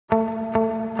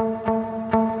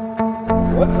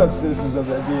What's up, citizens of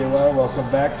the MBA Wire?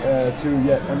 Welcome back to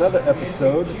yet another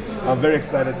episode. I'm very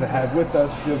excited to have with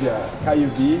us Sylvia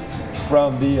Caiuby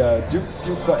from the Duke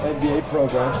Fuqua MBA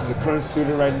program. She's a current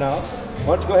student right now.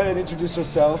 Why don't you go ahead and introduce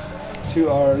yourself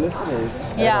to our listeners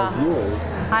and our viewers.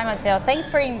 Hi, Mateo. Thanks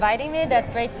for inviting me.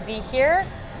 That's great to be here.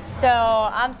 So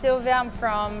I'm Sylvia. I'm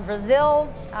from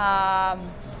Brazil.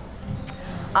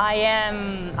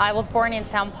 I was born in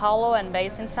São Paulo and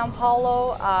based in São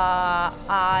Paulo.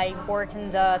 I work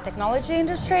in the technology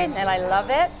industry and I love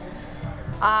it.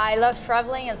 I love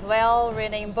traveling as well,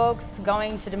 reading books,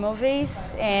 going to the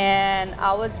movies, and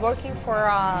I was working for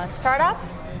a startup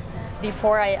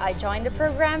before I joined the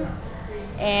program.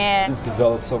 And you've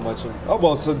developed so much.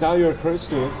 So now you're a current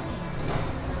student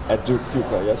at Duke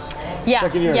Fuqua, yes? Yeah,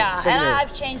 second year.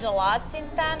 I've changed a lot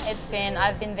since then.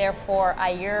 I've been there for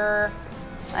a year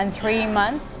and 3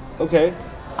 months. Okay.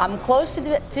 I'm close to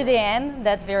the end.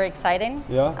 That's very exciting.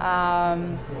 Yeah.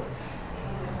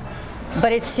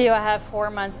 But it's still, I have 4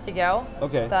 months to go.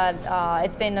 Okay. But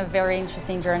it's been a very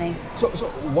interesting journey. So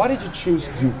why did you choose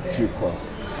Duke Fuqua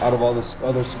out of all the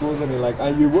other schools? I mean, like,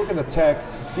 you work in the tech.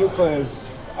 Fuqua is,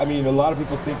 I mean, a lot of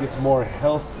people think it's more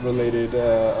health related.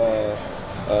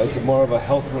 It's more of a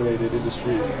health related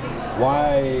industry.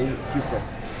 Why Fuqua?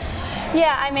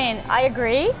 Yeah, I mean, I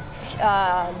agree.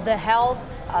 The health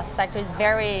sector is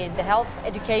the health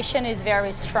education is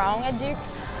very strong at Duke,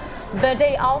 but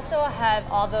they also have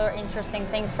other interesting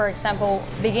things. For example,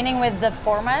 beginning with the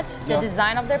format, the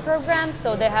design of their program.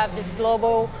 So they have this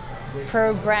global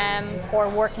program for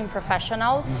working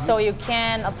professionals, so you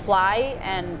can apply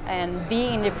and be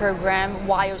in the program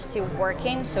while you're still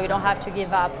working, so you don't have to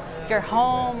give up your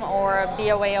home or be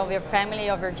away of your family,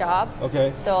 of your job.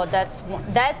 Okay. So that's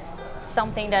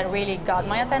something that really got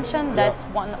my attention. That's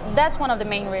one of the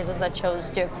main reasons I chose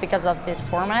Duke, because of this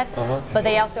format. But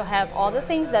they also have other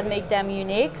things that make them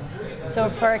unique. So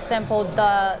for example,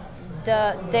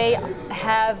 they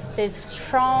have this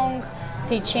strong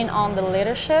teaching on the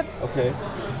leadership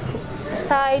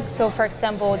side. So for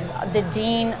example, the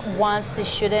dean wants the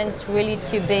students really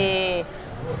to be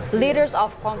leaders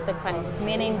of consequence,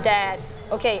 meaning that,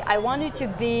 okay, I want you to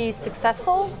be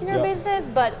successful in your business,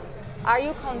 but are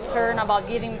you concerned about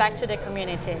giving back to the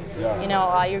community? You know,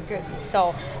 are you good?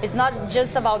 So it's not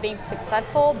just about being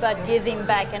successful, but giving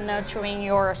back and nurturing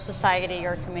your society,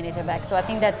 your community back. So I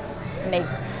think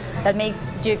that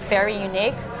makes Duke very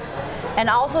unique. And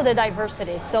also the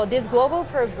diversity. So this global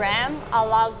program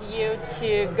allows you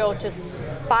to go to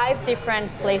 5 different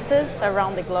places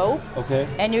around the globe. Okay.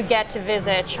 And you get to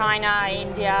visit China,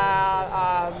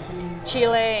 India,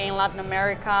 Chile, in Latin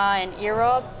America, and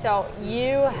Europe. So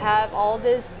you have all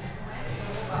this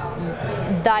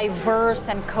diverse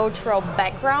and cultural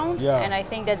background, and I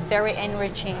think that's very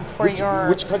enriching for your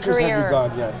Which countries career. have you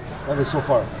gone yet? I mean, so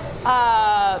far?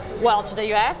 Well, to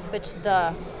the US, which is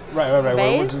the Right.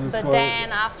 base, but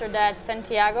then after that,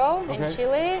 Santiago in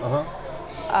Chile,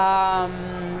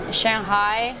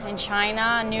 Shanghai in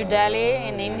China, New Delhi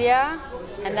in India,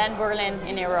 and then Berlin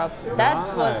in Europe. That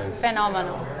was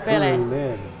phenomenal, really.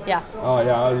 Berlin. Yeah. Oh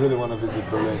yeah, I really want to visit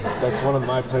Berlin. That's one of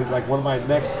my places, like one of my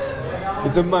next,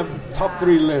 it's in my top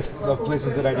 3 lists of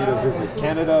places that I need to visit.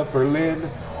 Canada, Berlin,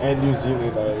 and New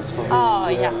Zealand is for me. Oh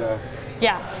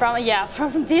yeah.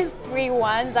 From these 3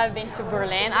 ones, I've been to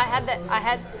Berlin.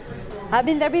 I've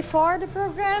been there before the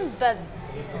program, but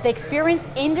the experience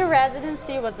in the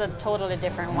residency was a totally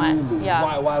different one.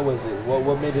 Yeah. Why was it?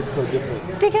 What made it so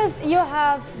different? Because you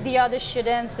have the other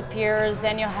students, the peers,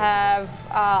 and you have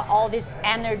all this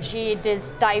energy,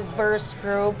 this diverse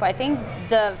group. I think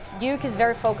the Duke is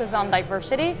very focused on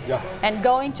diversity, and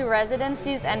going to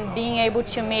residencies and being able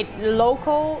to meet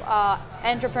local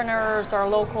entrepreneurs or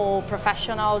local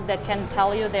professionals that can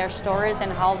tell you their stories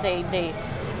and how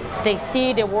they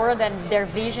see the world, and their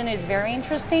vision is very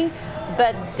interesting.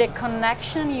 But the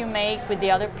connection you make with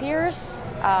the other peers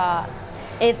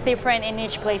is different in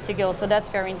each place you go, so that's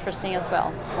very interesting as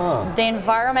well. The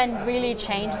environment really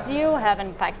changes you, have an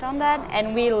impact on that,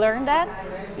 and we learn that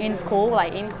in school,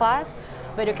 like in class,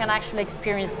 but you can actually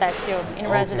experience that too in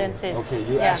residencies. Okay,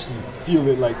 you actually feel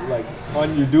it, like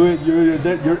when you do it, you're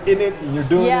there, you're in it, and you're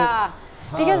doing it. Yeah.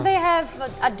 Because they have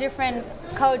a different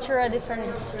culture, a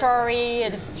different story, a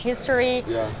different history.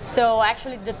 So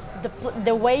actually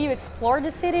the way you explore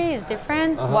the city is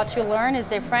different, what you learn is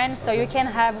different, so you can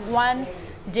have one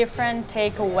different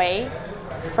takeaway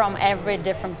from every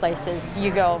different places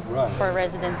you go for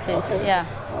residencies. Yeah,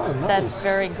 that's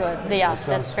very good. Yeah,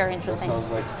 that's very interesting. That sounds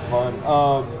like fun.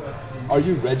 are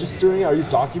you registering? Are you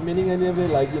documenting any of it?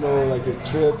 Like, you know, like your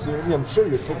trips? I mean, I'm sure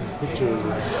you're taking pictures.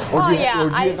 Or do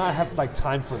you not have like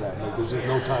time for that? Like, there's just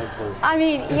no time for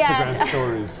Instagram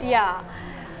stories. Yeah.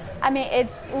 I mean,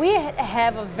 we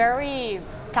have a very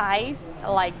tight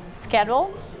like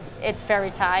schedule. It's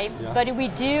very tight, but we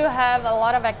do have a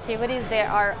lot of activities that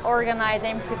are organized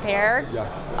and prepared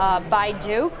by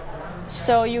Duke,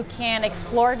 so you can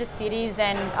explore the cities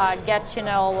and get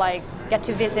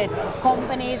to visit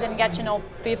companies and get to know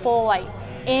people like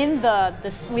in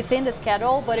within the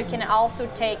schedule. But you can also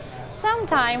take some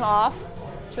time off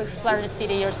to explore the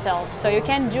city yourself. So you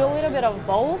can do a little bit of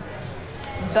both,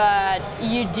 but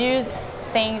you do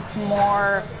things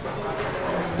more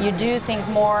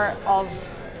of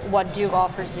what Duke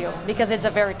offers you, because it's a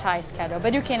very tight schedule,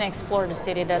 but you can explore the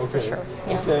city, that's for sure.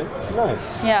 Yeah. Okay,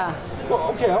 nice. Yeah.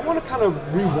 Well, okay, I want to kind of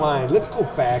rewind. Let's go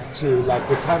back to like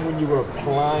the time when you were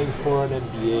applying for an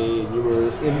MBA and you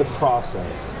were in the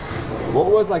process.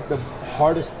 What was like the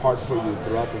hardest part for you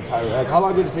throughout the entire, like how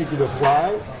long did it take you to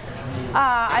apply?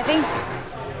 I think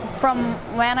from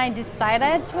when I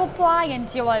decided to apply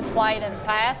until I applied and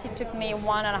passed, it took me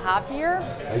 1.5 years.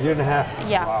 A year and a half?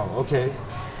 Yeah. Wow, okay.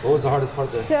 What was the hardest part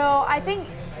there? So I think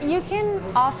you can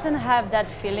often have that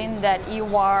feeling that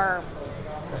you are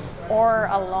or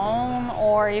alone,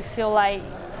 or you feel like,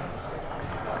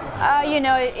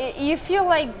 you feel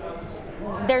like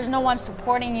there's no one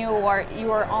supporting you, or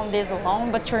you are on this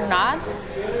alone, but you're not.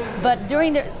 But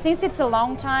since it's a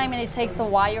long time and it takes a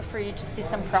while for you to see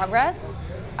some progress,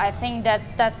 I think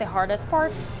that's the hardest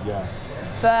part. Yeah.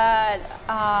 But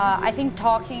I think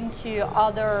talking to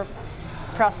other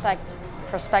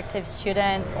prospective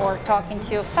students, or talking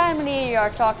to your family, or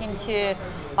talking to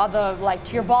other, like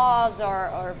to your boss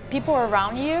or people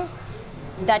around you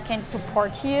that can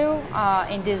support you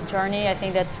in this journey, I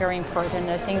think that's very important.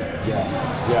 I think.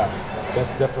 Yeah,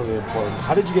 that's definitely important.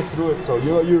 How did you get through it? So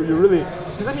you really,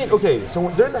 because I mean, okay, so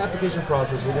during the application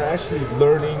process, when you're actually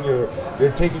learning,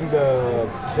 you're taking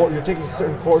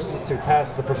certain courses to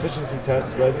pass the proficiency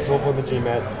test, right, the TOEFL and the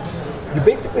GMAT. You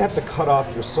basically have to cut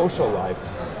off your social life.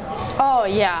 Oh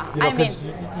yeah, you know, I mean,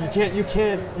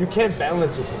 you can't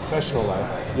balance your professional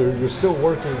life. You're still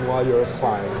working while you're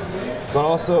applying, but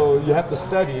also you have to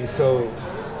study. So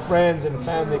friends and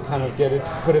family kind of get it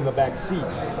put in the back seat.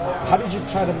 How did you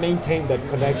try to maintain that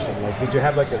connection? Like, did you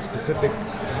have like a specific?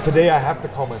 Today I have to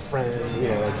call my friend. You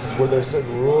know, like, were there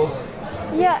certain rules?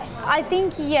 Yeah, I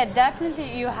think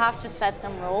definitely you have to set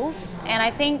some rules, and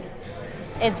I think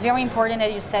it's very important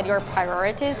that you set your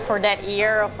priorities for that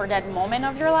year or for that moment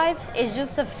of your life. It's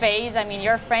just a phase. I mean,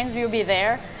 your friends will be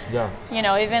there. Yeah. You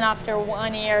know, even after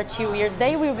 1 year, 2 years,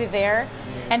 they will be there.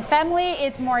 And family,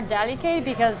 it's more delicate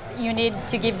because you need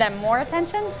to give them more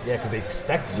attention. Yeah, because they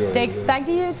expect you. They expect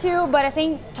you to, but I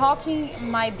think talking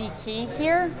might be key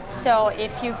here. So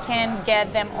if you can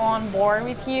get them on board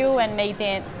with you and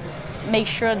make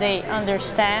sure they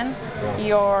understand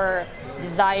your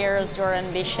desires, your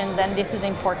ambitions, and this is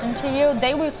important to you,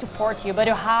 they will support you, but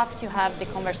you have to have the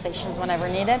conversations whenever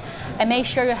needed, and make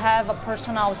sure you have a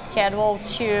personal schedule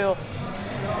to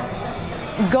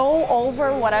go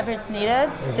over whatever is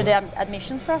needed to the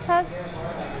admissions process.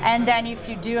 And then if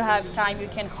you do have time, you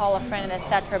can call a friend,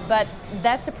 etc. But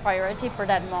that's the priority for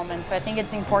that moment. So I think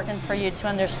it's important for you to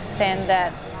understand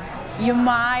that you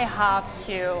might have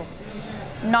to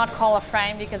not call a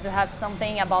friend because you have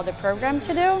something about the program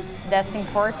to do. That's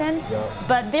important. Yeah.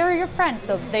 But they're your friends,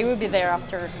 so they will be there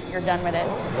after you're done with it.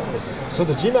 So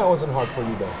the GMAT wasn't hard for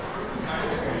you though?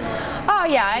 Oh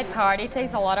yeah, it's hard. It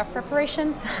takes a lot of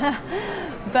preparation.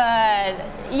 But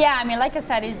yeah, I mean, like I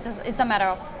said, it's a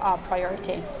matter of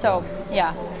priority. So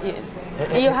yeah,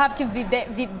 you have to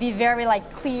be very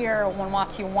like clear on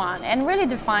what you want, and really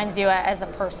defines you as a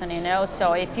person, you know.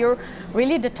 So if you're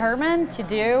really determined to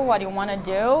do what you want to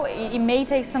do, it may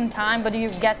take some time, but you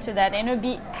get to that and you'll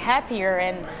be happier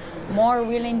and more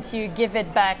willing to give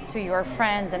it back to your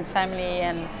friends and family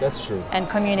and that's true, and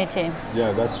community.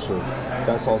 Yeah, that's true.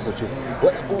 That's also true.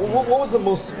 What was the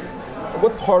most?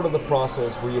 What part of the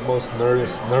process were you most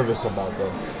nervous about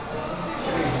though?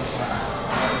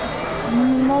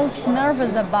 Most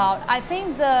nervous about? I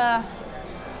think I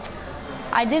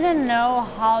didn't know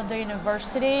how the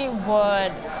university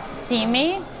would see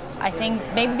me. I think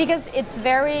maybe because it's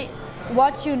very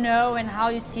what you know and how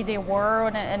you see the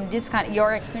world and this kind of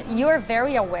your experience, you are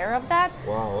very aware of that.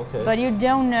 Wow, okay. But you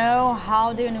don't know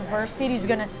how the university is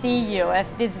gonna see you, if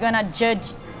it's gonna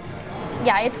judge.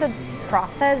 Yeah, it's a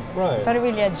process. Right. It's not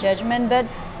really a judgment, but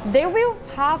they will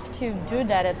have to do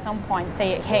that at some point.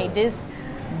 Say, hey, this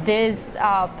this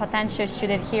potential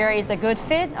student here is a good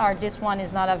fit or this one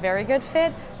is not a very good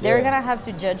fit. They're gonna have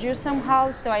to judge you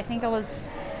somehow. So I think I was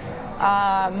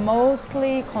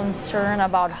mostly concerned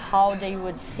about how they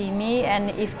would see me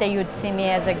and if they would see me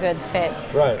as a good fit.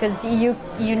 Right. Because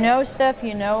you know stuff,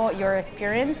 you know your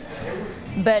experience,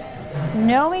 but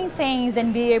knowing things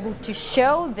and be able to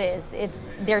show this,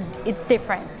 it's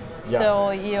different. Yeah. So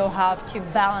you have to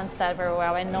balance that very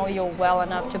well and know you well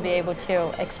enough to be able to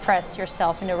express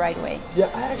yourself in the right way. Yeah,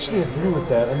 I actually agree with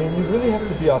that. I mean, you really have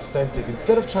to be authentic.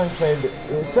 Instead of trying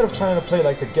to play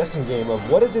like the guessing game of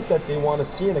what is it that they want to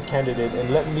see in a candidate and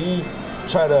let me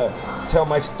try to tell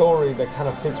my story that kind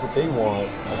of fits what they want.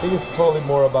 I think it's totally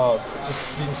more about just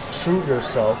being true to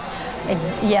yourself.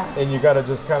 Yeah. And you gotta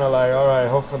just kind of like, all right,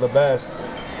 hope for the best,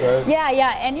 right?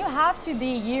 Yeah, and you have to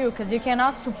be you because you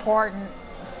cannot support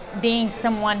being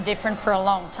someone different for a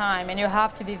long time, and you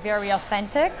have to be very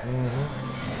authentic.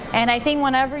 And I think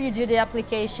whenever you do the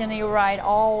application, you write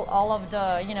all of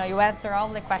the, you answer all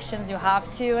the questions you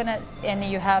have to, and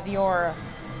you have your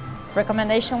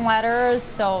recommendation letters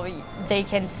so they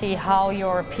can see how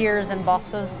your peers and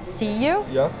bosses see you.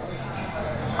 Yeah.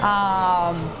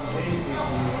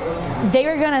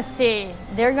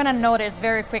 They're gonna notice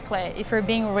very quickly if you're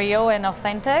being real and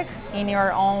authentic in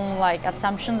your own like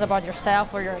assumptions about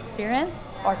yourself or your experience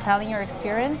or telling your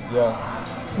experience. Yeah.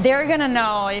 They're gonna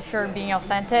know if you're being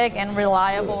authentic and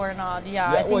reliable or not.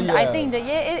 I think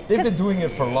that they've been doing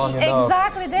it for long enough.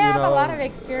 Exactly, they have a lot of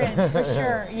experience for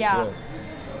sure. Yeah.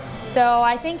 So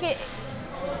I think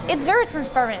it's very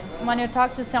transparent when you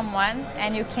talk to someone,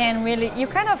 and you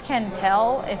kind of can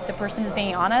tell if the person is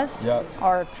being honest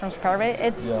or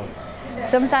transparent.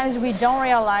 Sometimes we don't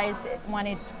realize it when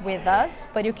it's with us,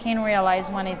 but you can realize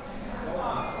when it's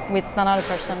with another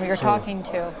person you're talking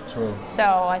to. True. So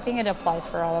I think it applies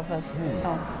for all of us.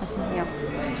 So yeah.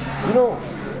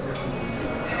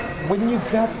 When you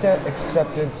got that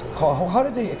acceptance call, how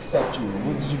did they accept you?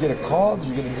 Did you get a call? Did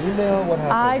you get an email? What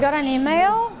happened? I got an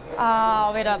email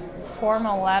with a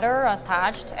formal letter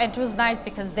attached. It was nice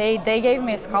because they gave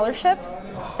me a scholarship,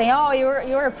 saying, "Oh,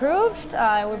 you're approved.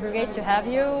 It would be great to have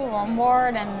you on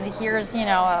board, and here's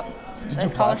a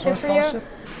scholarship for you."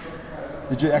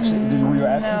 Did you actually? Were you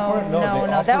asking for it? No.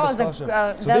 That was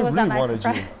a nice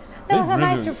surprise. That was a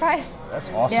nice surprise. That's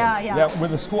awesome. Yeah.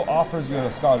 When the school offers you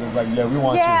a scholarship, it's like, we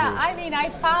want you here. Yeah, I mean, I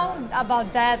found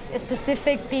about that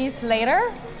specific piece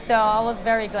later, so I was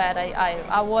very glad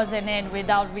I wasn't in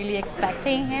without really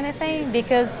expecting anything,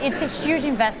 because it's a huge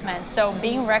investment. So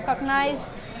being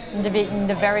recognized in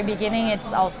the very beginning,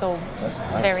 it's also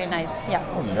very nice. Yeah.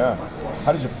 Oh yeah.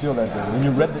 How did you feel that day when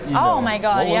you read the email? Oh my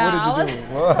God! What did you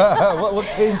do? What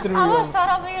came through? I was sort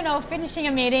of, finishing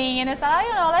a meeting, and I said,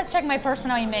 let's check my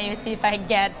personal email, see if I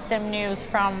get some news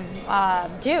from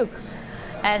Duke.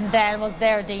 And then was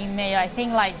there the email. I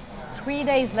think like 3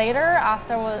 days later,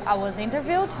 after I was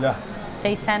interviewed,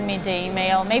 they sent me the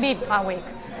email. Maybe a week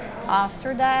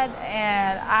after that,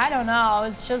 and I don't know.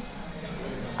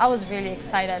 I was really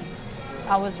excited.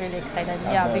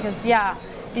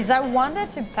 Because I wanted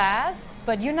to pass,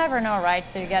 but you never know, right?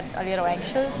 So you get a little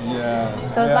anxious. Yeah.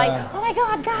 So it's like, oh my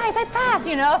God, guys, I passed,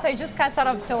 So I just sort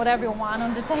of told everyone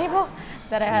on the table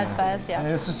that I had passed. Yeah.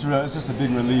 And it's just a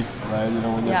big relief, right?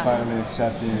 When you're finally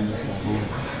accepted, it's like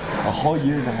a whole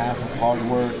year and a half of hard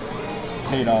work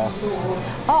paid off.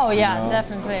 Oh yeah,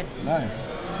 definitely. Nice.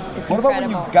 It's what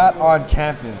incredible. About when you got on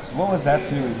campus? What was that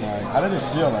feeling like? How did it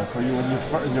feel like for you when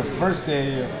in your first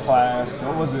day of class?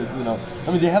 What was it?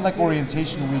 I mean, they had like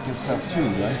orientation week and stuff too,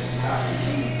 right?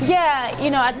 Yeah,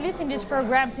 at least in this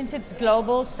program, since it's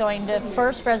global, so in the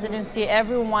first residency,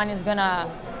 everyone is gonna,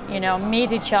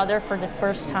 meet each other for the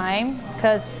first time,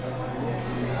 because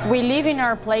we live in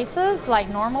our places like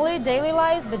normally, daily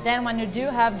lives, but then when you do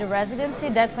have the residency,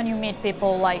 that's when you meet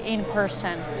people like in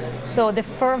person. So the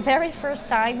very first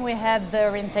time we had the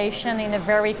orientation in the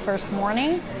very first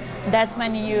morning, that's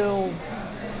when you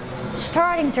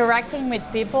start interacting with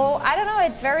people. I don't know,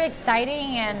 it's very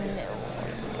exciting, and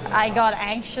I got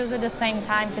anxious at the same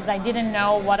time because I didn't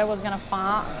know what I was gonna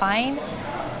find.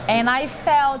 And I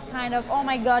felt kind of, oh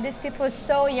my God, these people are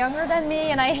so younger than me.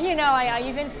 And I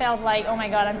even felt like, oh my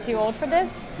God, I'm too old for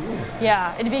this.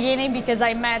 Yeah, at the beginning, because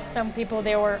I met some people,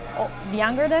 they were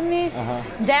younger than me.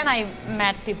 Then I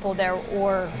met people that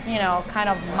were, kind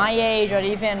of my age or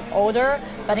even older.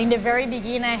 But in the very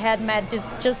beginning, I had met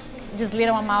just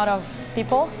little amount of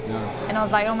people. And I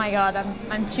was like, oh my God,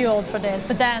 I'm too old for this.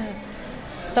 But then,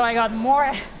 so I got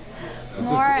more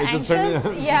more just anxious.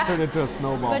 just turned into a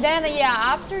snowball. But then,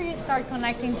 after you start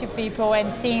connecting to people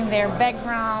and seeing their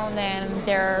background and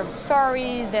their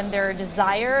stories and their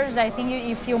desires, I think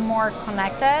you feel more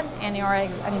connected and your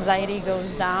anxiety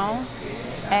goes down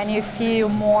and you feel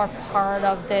more part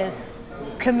of this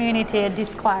community,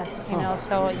 this class, you know.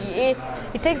 So it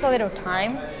takes a little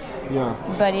time. Yeah.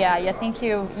 But I think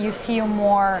you feel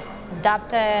more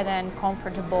adapted and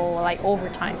comfortable like over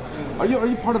time. Are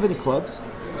you part of any clubs?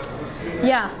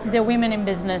 Yeah, the Women in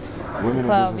Business Women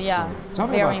Club. in Business Yeah, Club. Tell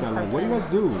me about that. Like, what do you guys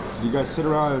do? Do you guys sit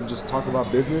around and just talk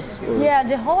about business? Or? Yeah,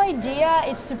 the whole idea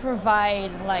is to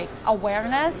provide like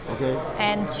awareness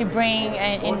and to bring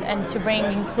and to bring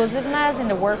inclusiveness in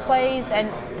the workplace and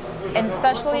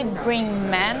especially bring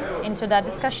men into that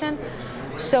discussion.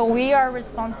 So we are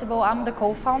responsible, I'm the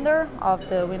co-founder of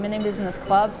the Women in Business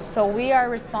Club, so we are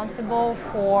responsible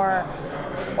for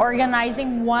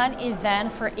organizing one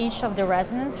event for each of the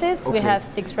residences. We have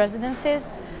 6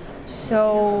 residences.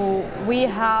 So we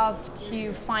have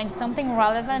to find something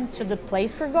relevant to the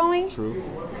place we're going. True.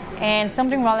 And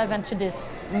something relevant to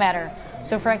this matter.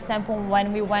 So for example,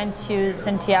 when we went to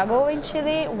Santiago in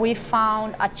Chile, we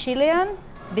found a Chilean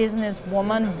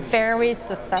businesswoman, very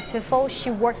successful.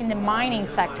 She worked in the mining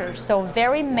sector, so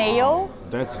very male.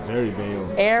 That's very male.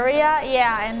 Area,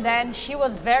 and then she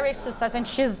was very successful, and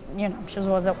she was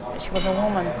a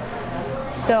woman.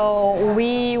 So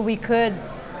we could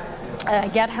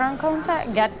get her contact,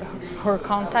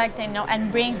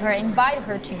 and bring her, invite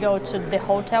her to go to the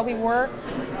hotel we were,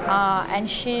 and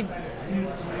she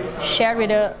shared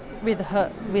with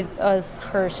us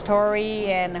her story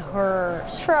and her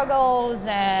struggles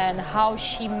and how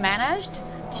she managed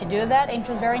to do that. It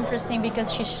was very interesting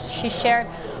because she shared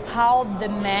how the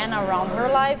men around her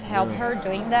life helped her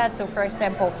doing that. So for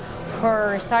example,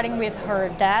 her starting with her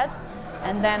dad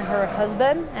and then her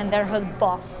husband and then her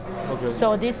boss. Okay.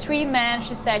 So these 3 men,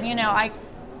 she said,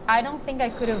 I don't think I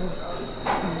could have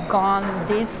gone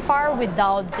this far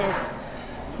without this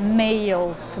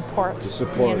male support. So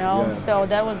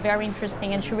that was very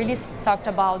interesting, and she really talked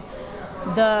about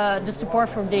the support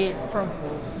from the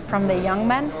young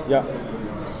men. Yeah.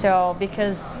 So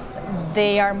because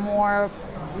they are more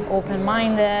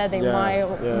open-minded, they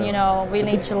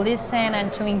willing to listen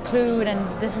and to include, and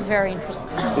this is very interesting.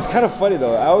 It's kind of funny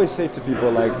though. I always say to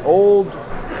people like old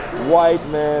white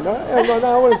men.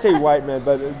 I want to say white men,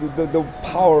 but the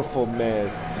powerful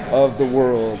men of the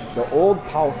world, the old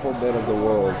powerful men of the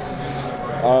world,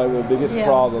 are the biggest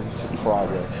problem to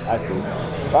progress, I think.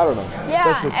 I don't know.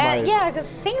 Because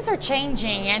things are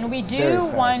changing, and we do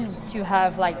want to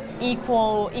have like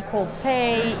equal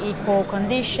pay, equal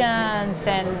conditions,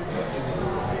 and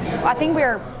I think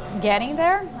we're getting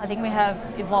there. I think we have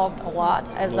evolved a lot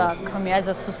as a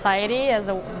society, as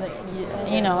a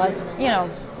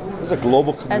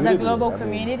global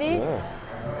community.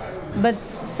 But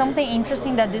something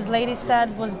interesting that this lady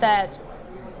said was that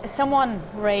someone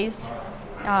raised,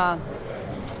 it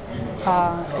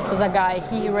was a guy,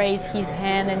 he raised his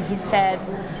hand and he said,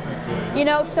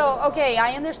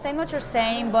 I understand what you're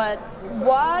saying, but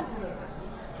what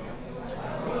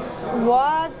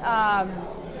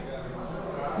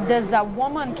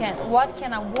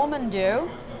can a woman do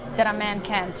that a man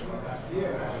can't?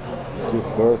 Give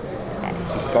birth.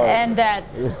 And that,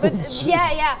 but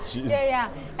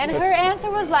and her answer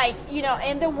was like,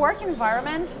 in the work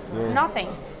environment, nothing.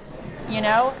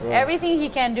 Everything he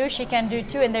can do, she can do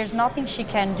too, and there's nothing she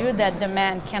can do that the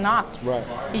man cannot. Right.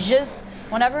 It's just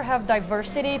whenever you have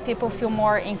diversity, people feel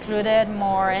more included,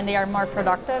 and they are more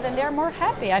productive, and they are more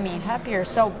happy. Happier.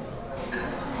 So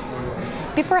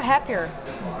people are happier.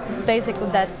 Basically,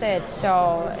 that's it.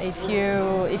 So if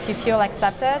you feel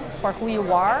accepted for who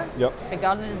you are,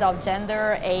 regardless of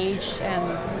gender, age,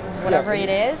 and whatever it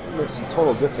is, it makes a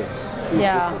total difference. Huge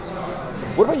difference.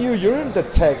 What about you? You're in the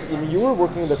tech. You were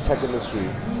working in the tech industry.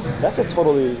 That's a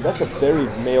very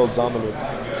male-dominant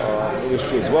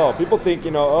industry as well. People think,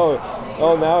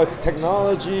 now it's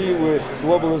technology with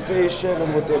globalization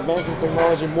and with the advances in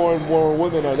technology, more and more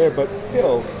women are there, but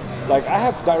still. Like, I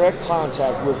have direct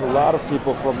contact with a lot of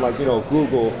people from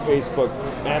Google, Facebook,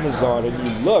 Amazon, and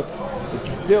you look, it's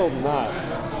still not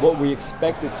what we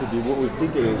expect it to be, what we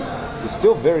think it is. It's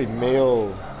still very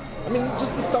male.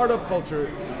 Just the startup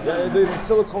culture, the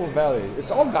Silicon Valley,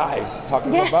 it's all guys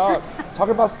talking about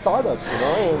startups,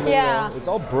 and it's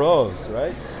all bros,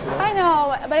 right? I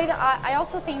know, but I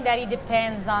also think that it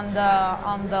depends on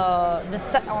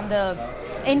the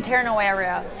internal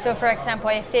area. So, for example,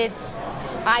 if it's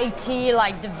IT,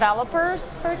 like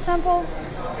developers, for example.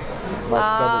 My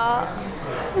stomach.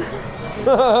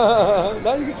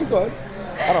 No, you can keep going.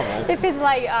 I don't know. If it's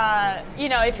like,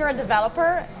 if you're a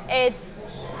developer,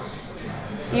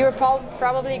 you're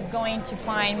probably going to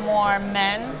find more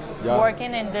men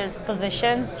working in these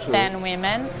positions than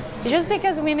women. It's just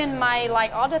because women might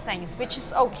like other things, which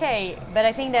is okay. But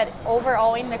I think that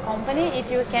overall in the company, if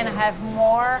you can have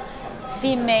more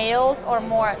females or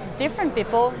more different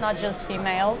people, not just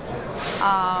females,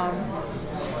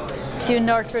 to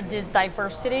nurture this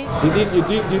diversity. Do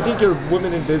you think your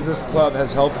Women in Business Club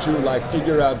has helped you like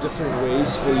figure out different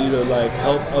ways for you to like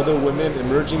help other women,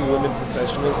 emerging women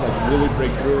professionals, like really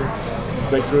break through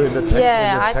in the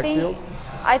tech field?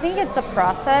 I think it's a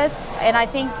process, and I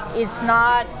think it's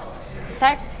not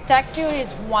tech field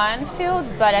is one field,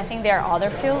 but I think there are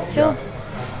other fields.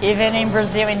 Even in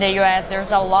Brazil, in the US,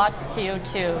 there's a lot still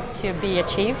to be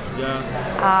achieved.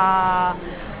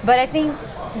 But I think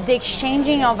the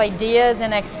exchanging of ideas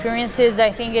and experiences,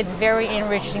 I think it's very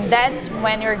enriching. That's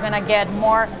when you're gonna get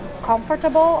more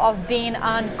comfortable of being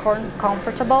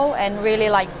uncomfortable and really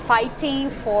like fighting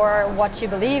for what you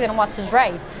believe and what is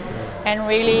right. And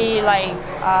really like,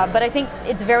 but I think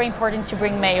it's very important to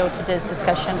bring male to this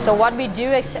discussion. So what we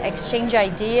do is exchange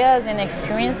ideas and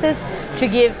experiences to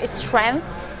give strength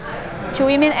to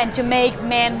women and to make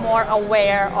men more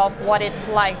aware of what it's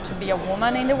like to be a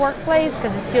woman in the workplace,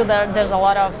 because still there's a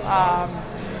lot of I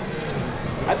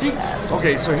think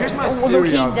okay, so here's my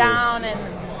theory looking on down this. and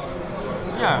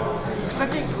Because I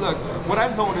think, look, what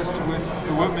I've noticed with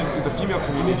the women, with the female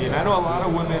community, and I know a lot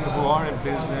of women who are in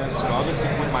business, obviously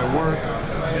with my work,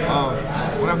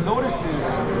 what I've noticed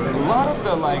is a lot of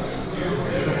the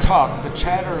talk, the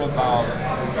chatter about,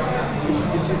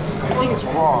 I think it's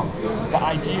wrong. The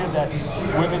idea that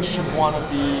women should want to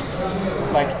be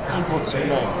like equal to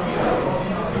men.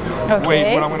 okay.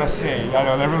 Wait, what I'm gonna say? I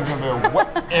know everyone's gonna be like,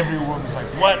 what? Every woman's like,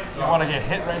 what? You want to get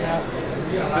hit right now?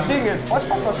 The thing is,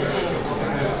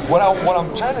 what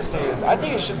I'm trying to say is, I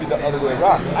think it should be the other way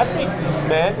around. I think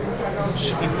men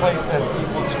should be placed as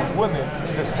equal to women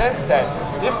in the sense that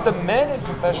if the men in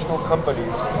professional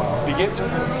companies begin to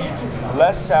receive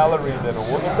less salary than a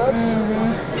woman does,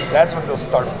 that's when they'll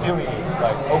start feeling it.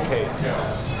 Like, okay,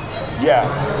 yeah.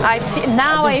 I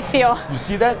feel. You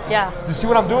see that? Yeah. You see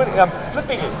what I'm doing? I'm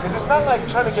flipping it because it's not like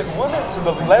trying to get women to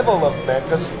the level of men,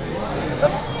 because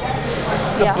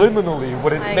subliminally,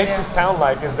 what it makes it sound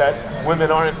like is that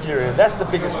women are inferior. That's the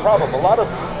biggest problem.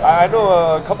 I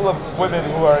know a couple of women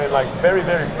who are in like very,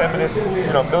 very feminist,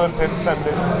 militant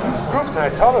feminist groups, and I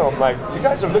tell them, I'm like, you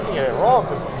guys are looking at it wrong,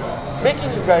 because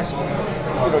making you guys,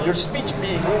 your speech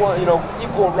being, we want,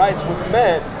 equal rights with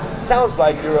men, sounds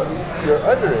like you're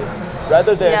under it,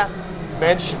 rather than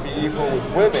men should be equal with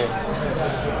women.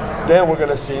 Then we're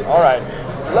gonna see, all right,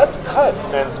 let's cut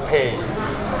men's pay.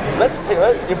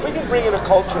 If we can bring in a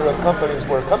culture of companies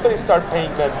where companies start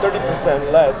paying men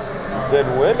 30% less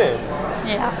than women,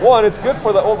 one, it's good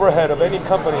for the overhead of any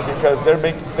company because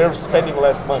they're spending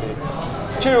less money.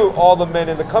 Two, all the men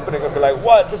in the company are gonna be like,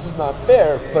 what? This is not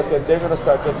fair. But then they're gonna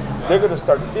start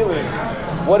feeling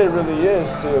what it really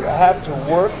is to have to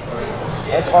work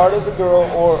as hard as a girl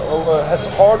or as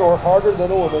hard or harder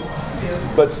than a woman,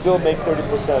 but still make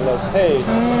 30% less pay.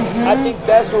 Mm-hmm. I think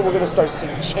that's when we're going to start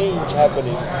seeing change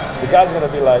happening. The guys are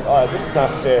going to be like, all right, this is not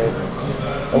fair.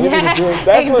 And we need to do it.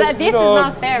 That's exactly. This is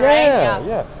not fair, right?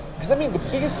 Yeah. Because the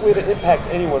biggest way to impact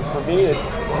anyone for me is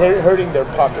hurting their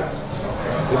pockets.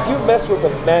 If you mess with a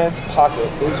man's pocket,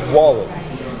 his wallet,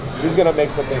 he's gonna make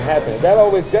something happen. That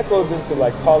goes into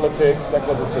like politics, that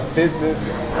goes into business,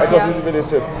 that goes even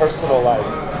into personal life.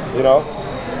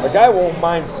 A guy won't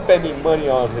mind spending money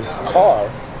on his car,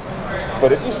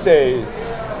 but if you say,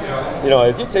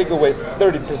 if you take away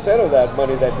 30% of that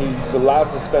money that he's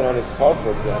allowed to spend on his car,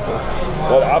 for example,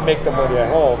 well, I'll make the money at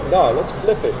home. No, let's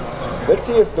flip it. Let's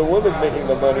see if the woman's making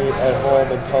the money at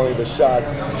home and calling the shots,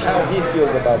 how he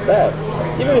feels about that.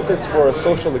 Even if it's for a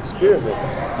social experiment,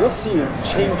 you'll see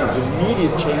changes,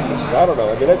 immediate changes. I don't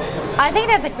know. I think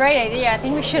that's a great idea. I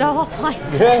think we should all apply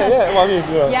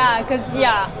that. Yeah. Because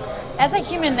as a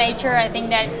human nature, I think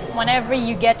that whenever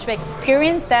you get to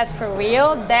experience that for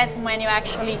real, that's when you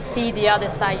actually see the other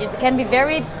side. It can be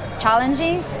very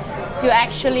challenging to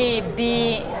actually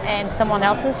be in someone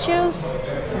else's shoes,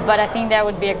 but I think that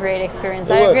would be a great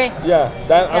experience. I agree. Yeah,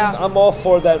 I'm all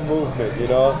for that movement. It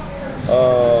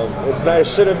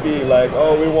shouldn't be like,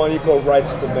 oh, we want equal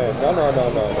rights to men. No.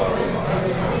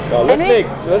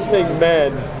 Let's make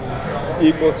men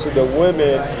equal to the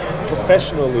women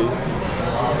professionally.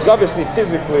 Because obviously,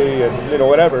 physically and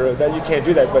whatever, that you can't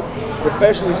do that. But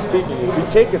professionally speaking,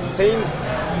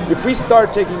 if we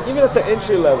start taking, even at the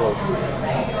entry level,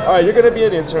 all right, you're gonna be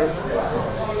an intern,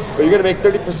 but you're gonna make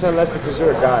 30% less because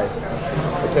you're a guy.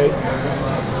 Okay.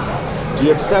 Do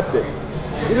you accept it?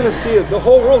 You're gonna see it. The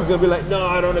whole world's gonna be like, no,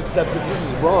 I don't accept this. This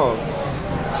is wrong.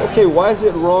 It's okay. Why is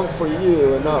it wrong for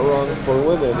you and not wrong for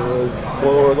women who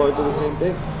are going through the same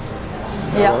thing?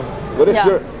 Yeah.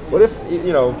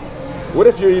 You know? What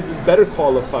if you're even better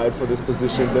qualified for this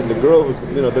position than the girl who's,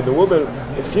 than the woman,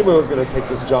 the female who's going to take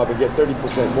this job and get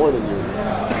 30% more than you?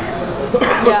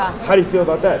 Yeah. How do you feel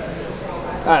about that?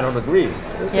 I don't agree.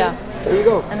 Okay. Yeah. There you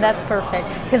go. And that's perfect.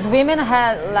 Because women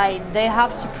they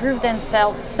have to prove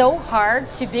themselves so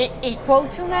hard to be equal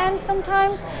to men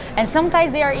sometimes. And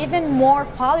sometimes they are even more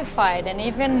qualified and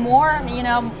even more,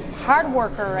 hard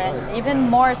worker and even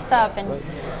more stuff. And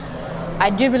I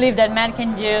do believe that men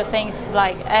can do things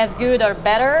like as good or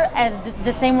better as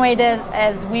the same way that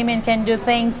as women can do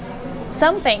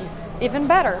some things even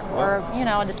better, or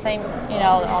the same,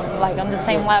 on the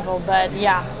same level. But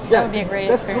yeah, that would be a great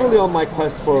That's experience. totally on my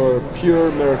quest for pure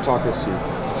meritocracy.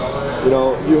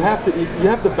 You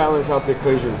have to balance out the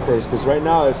equation first, because right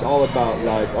now it's all about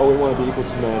like, oh, we want to be equal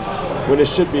to men, when it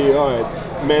should be, all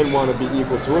right, men want to be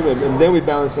equal to women, and then we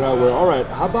balance it out where, all right,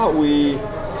 how about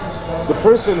the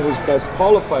person who's best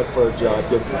qualified for a job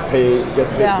get paid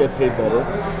better,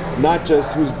 not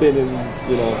just who's been in,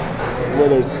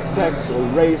 whether it's sex or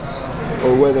race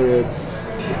or whether it's,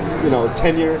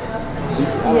 tenure.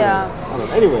 I don't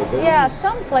know. Anyway.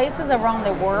 Some places around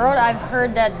the world, I've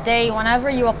heard that whenever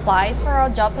you apply for a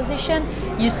job position,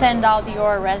 you send out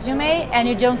your resume and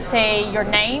you don't say your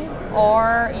name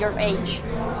or your age.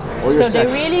 Or your sex. They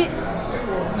really...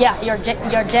 Yeah, your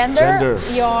gender,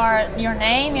 your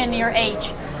name, and your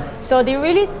age. So they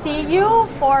really see you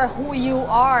for who you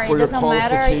are. For it doesn't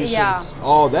matter. Yeah.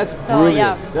 Oh, that's brilliant.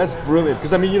 Yeah. That's brilliant.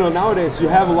 Because nowadays you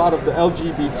have a lot of the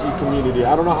LGBT community.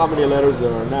 I don't know how many letters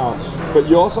there are now, but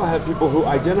you also have people who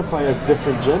identify as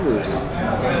different genders,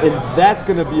 and that's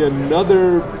going to be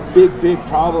another big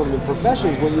problem in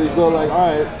professions when you go like, all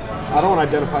right, I don't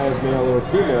identify as male or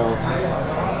female.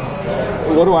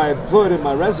 What do I put in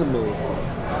my resume?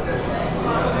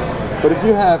 But if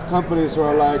you have companies who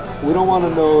are like, we don't want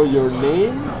to know your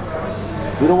name,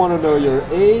 we don't want to know your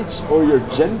age or your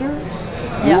gender,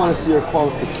 we want to see your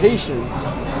qualifications.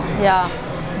 Yeah.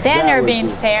 Then they're being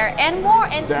fair and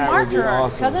smarter.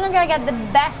 Because awesome. you're not gonna get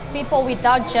the best people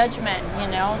without judgment,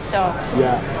 So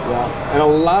yeah. And a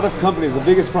lot of companies, the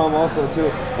biggest problem also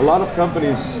too, a lot of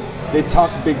companies, they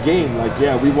talk big game, like,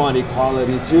 yeah, we want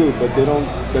equality too, but their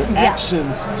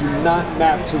actions do not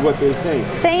map to what they're saying.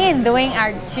 Saying and doing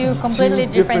are two completely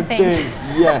different things.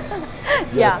 Yes.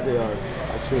 Yes, they are.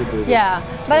 I truly believe that. Yeah,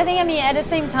 but I think, at the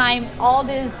same time, all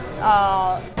this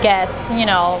gets,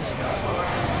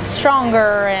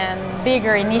 stronger and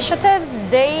bigger initiatives,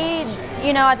 they,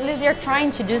 at least they're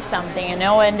trying to do something,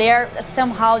 and they're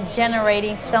somehow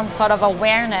generating some sort of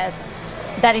awareness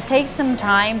that it takes some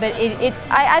time, but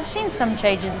I've seen some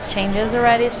changes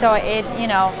already. So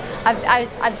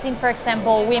I've seen, for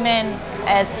example, women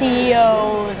as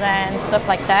CEOs and stuff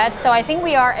like that. So I think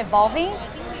we are evolving,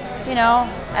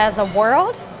 as a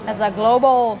world, as a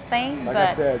global thing. Like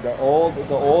I said, the old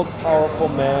powerful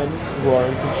men who are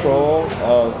in control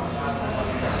of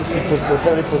 60%,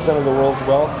 70% of the world's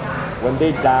wealth, when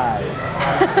they die,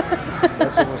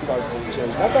 that's when we'll start seeing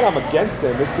change. Not that I'm against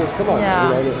them, it's just, come on.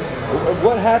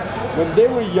 What happened when they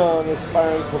were young,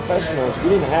 aspiring professionals? We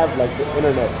didn't have like the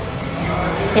internet.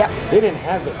 Yeah. They didn't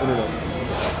have the internet.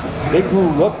 They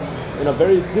grew up in a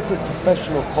very different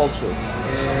professional culture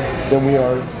than we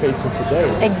are facing today.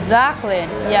 Exactly.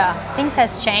 Yeah. Things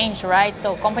has changed, right?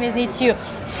 So companies need to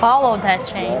follow that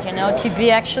change, to be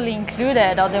actually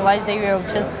included. Otherwise, they will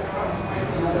just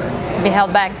be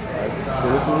held back.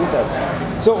 Truly believe that.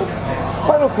 So,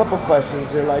 final couple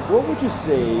questions here. Like, what would you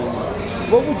say?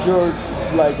 What would your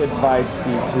advice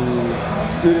be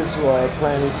to students who are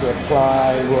planning to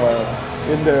apply, who are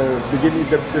in their beginning,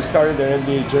 they're starting their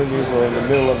MBA journeys or in the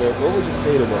middle of it? What would you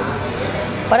say to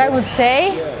them? What I would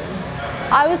say?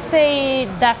 I would say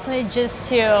definitely just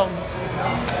to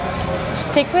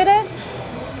stick with it.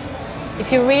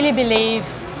 If you really believe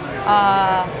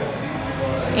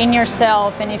in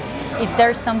yourself, and if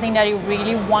there's something that you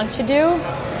really want to do,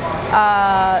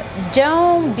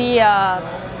 don't be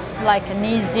an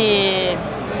easy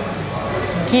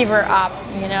giver up,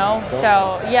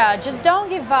 So yeah, just don't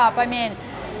give up. I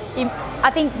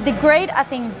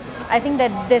think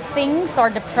that the things or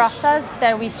the process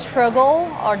that we struggle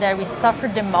or that we suffer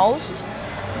the most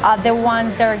are the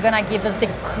ones that are gonna give us the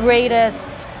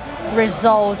greatest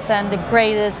results and the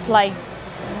greatest the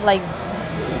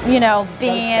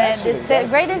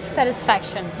greatest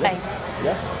satisfaction. Thanks.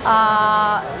 Yes.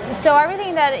 So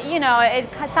everything that it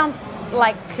sounds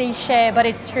like cliche, but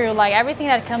it's true. Like everything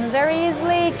that comes very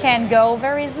easily can go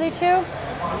very easily too.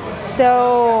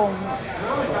 So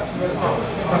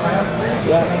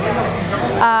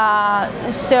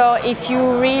so if you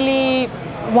really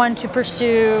want to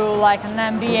pursue like an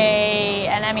MBA,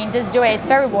 and I mean just do it, it's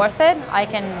very worth it. I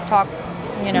can talk,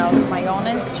 you know,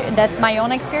 that's my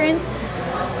own experience.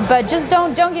 But just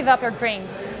don't give up your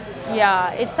dreams.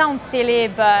 Yeah, it sounds silly,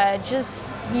 but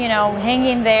just, you know, hang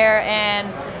in there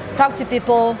and talk to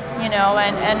people, you know,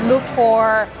 and look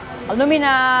for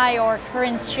alumni or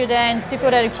current students,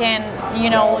 people that you can, you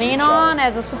know, lean on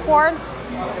as a support,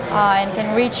 and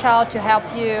can reach out to help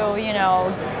you, you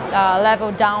know,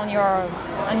 level down your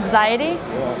anxiety.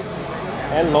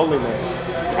 And loneliness.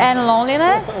 And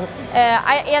loneliness.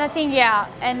 I think, yeah,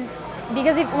 and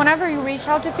because whenever you reach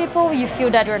out to people, you feel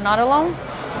that you're not alone,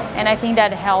 and I think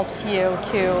that helps you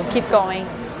to keep going.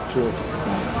 True.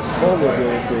 Totally agree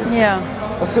with you. Yeah.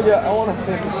 Well, Sylvia, I want to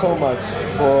thank you so much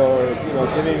for, you know,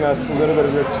 giving us a little bit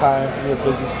of your time from your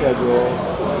busy schedule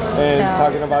and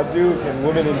talking about Duke and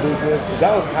women in business.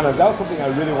 That was something I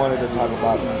really wanted to talk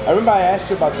about. I remember I asked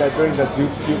you about that during the Duke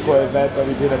Fuqua event that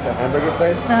we did at the hamburger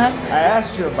place. I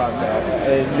asked you about that,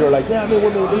 and you were like, "Yeah, I'm a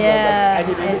woman in business." Yeah, I was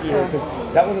like, I need to interview her because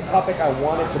that was a topic I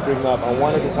wanted to bring up. I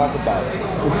wanted to talk about.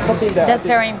 It's something that's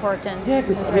very important. Yeah,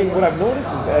 because I mean, what I've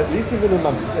noticed is, at least even in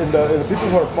the people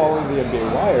who are following the MBA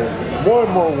Wire, more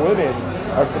and more women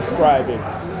are subscribing.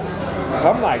 So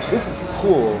I'm like, this is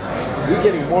cool. We're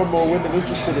getting more and more women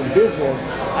interested in business.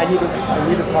 I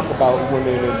need to talk about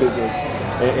women in business,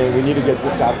 and we need to get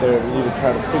this out there. We need to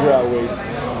try to figure out ways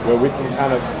where we can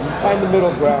kind of find the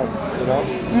middle ground, you know,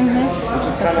 which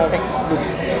is kind of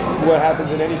what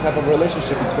happens in any type of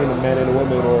relationship between a man and a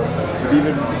woman, or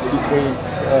even between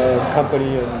a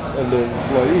company and their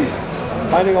employees.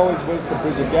 Finding always ways to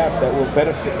bridge a gap that will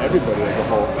benefit everybody as a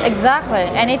whole. Exactly,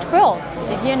 and it will,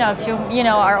 if you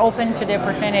are open to the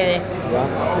opportunity.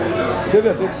 Yeah.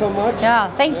 Sylvia, thanks so much. Yeah,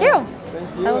 thank you.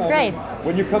 Thank you. That was great.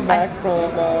 When you come back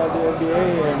from the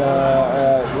MBA and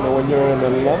you know, when you're an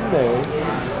alumni,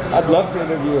 I'd love to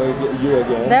interview you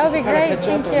again. That would be great.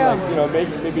 Thank you. And, like, you know,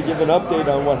 maybe give an update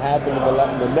on what happened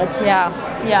in the next.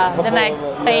 The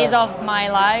next phase of my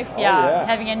life.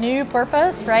 Having a new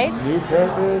purpose, right? New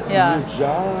purpose, new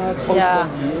job, post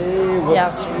MBA.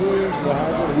 What's changed? What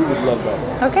hasn't? We would love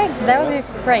that. Okay, that would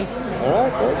be great. All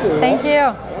right, thank you. Thank you.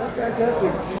 All right,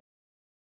 fantastic.